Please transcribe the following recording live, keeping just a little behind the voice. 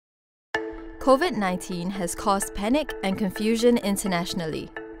COVID-19 has caused panic and confusion internationally.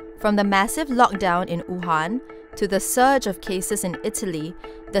 From the massive lockdown in Wuhan, to the surge of cases in Italy,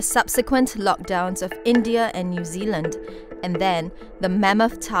 the subsequent lockdowns of India and New Zealand, and then the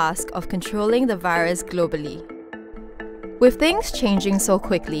mammoth task of controlling the virus globally. With things changing so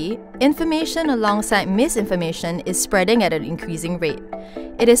quickly, information alongside misinformation is spreading at an increasing rate.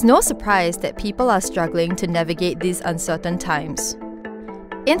 It is no surprise that people are struggling to navigate these uncertain times.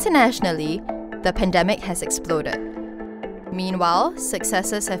 Internationally, the pandemic has exploded. Meanwhile,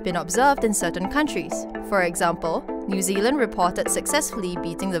 successes have been observed in certain countries. For example, New Zealand reported successfully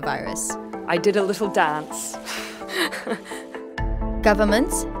beating the virus. I did a little dance.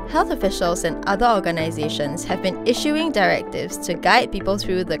 Governments, health officials and other organizations have been issuing directives to guide people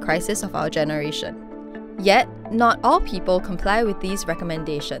through the crisis of our generation. Yet, not all people comply with these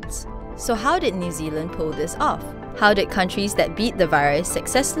recommendations. So how did New Zealand pull this off? How did countries that beat the virus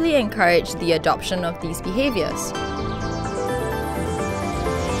successfully encourage the adoption of these behaviors?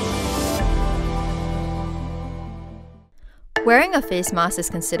 Wearing a face mask is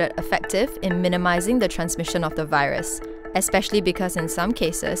considered effective in minimizing the transmission of the virus, especially because in some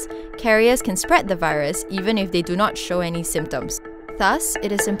cases, carriers can spread the virus even if they do not show any symptoms. Thus,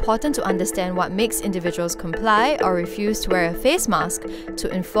 it is important to understand what makes individuals comply or refuse to wear a face mask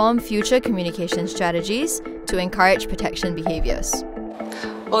to inform future communication strategies to encourage protection behaviors.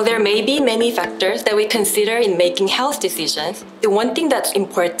 While there may be many factors that we consider in making health decisions, the one thing that's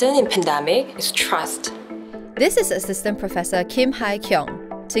important in pandemic is trust. This is Assistant Professor Kyung,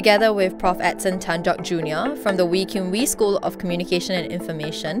 together with Prof. Asst Jr. from the Wee Kim Wee School of Communication and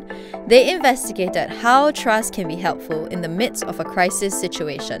Information. They investigated how trust can be helpful in the midst of a crisis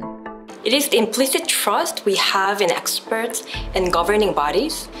situation. It is the implicit trust we have in experts and governing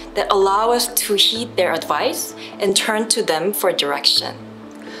bodies that allow us to heed their advice and turn to them for direction.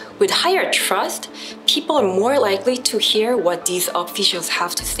 With higher trust, people are more likely to hear what these officials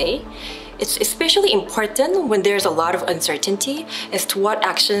have to say. It's especially important when there's a lot of uncertainty as to what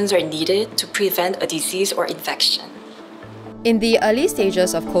actions are needed to prevent a disease or infection. In the early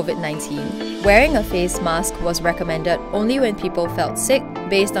stages of COVID-19, wearing a face mask was recommended only when people felt sick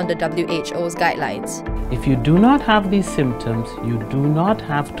based on the WHO's guidelines. If you do not have these symptoms, you do not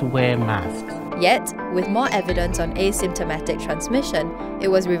have to wear masks. Yet, with more evidence on asymptomatic transmission, it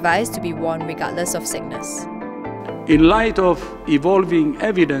was revised to be worn regardless of sickness. In light of evolving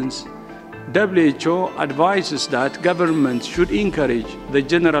evidence, WHO advises that governments should encourage the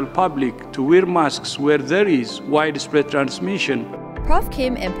general public to wear masks where there is widespread transmission. Prof.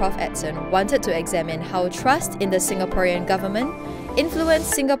 Kim and Prof. Asst wanted to examine how trust in the Singaporean government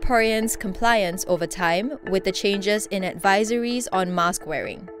influenced Singaporeans' compliance over time with the changes in advisories on mask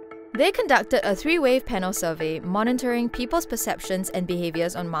wearing. They conducted a three-wave panel survey monitoring people's perceptions and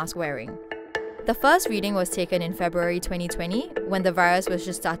behaviors on mask wearing. The first reading was taken in February 2020, when the virus was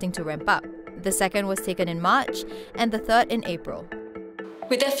just starting to ramp up. The second was taken in March, and the third in April.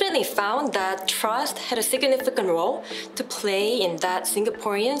 We definitely found that trust had a significant role to play in that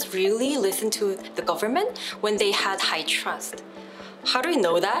Singaporeans really listened to the government when they had high trust. How do we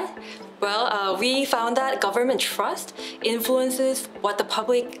know that? Well, we found that government trust influences what the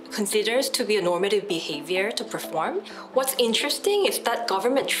public considers to be a normative behavior to perform. What's interesting is that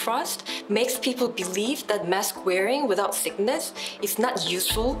government trust makes people believe that mask wearing without sickness is not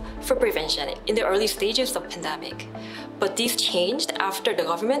useful for prevention in the early stages of pandemic. But this changed after the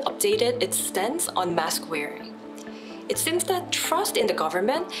government updated its stance on mask wearing. It seems that trust in the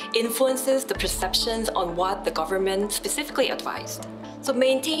government influences the perceptions on what the government specifically advised. So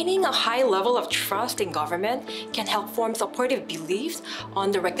maintaining a high level of trust in government can help form supportive beliefs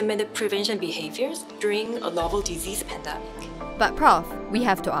on the recommended prevention behaviors during a novel disease pandemic. But Prof, we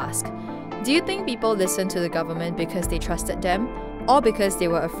have to ask, do you think people listened to the government because they trusted them, or because they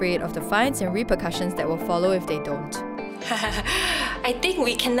were afraid of the fines and repercussions that will follow if they don't? I think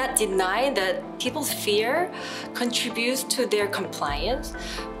we cannot deny that people's fear contributes to their compliance,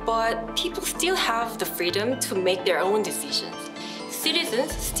 but people still have the freedom to make their own decisions.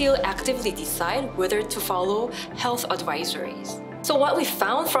 Citizens still actively decide whether to follow health advisories. So what we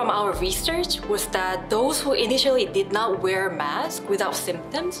found from our research was that those who initially did not wear masks without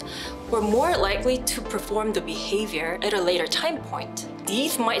symptoms were more likely to perform the behavior at a later time point.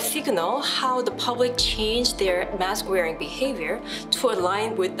 These might signal how the public changed their mask-wearing behavior to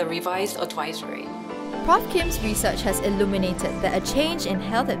align with the revised advisory. Prof. Kim's research has illuminated that a change in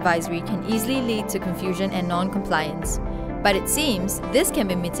health advisory can easily lead to confusion and non-compliance. But it seems this can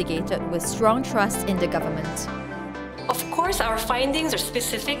be mitigated with strong trust in the government. Of course, our findings are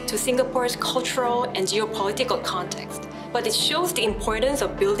specific to Singapore's cultural and geopolitical context. but it shows the importance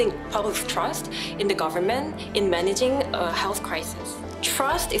of building public trust in the government in managing a health crisis.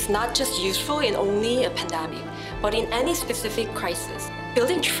 Trust is not just useful in only a pandemic, but in any specific crisis.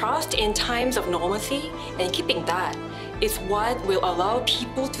 Building trust in times of normalcy and keeping that is what will allow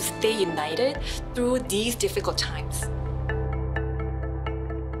people to stay united through these difficult times.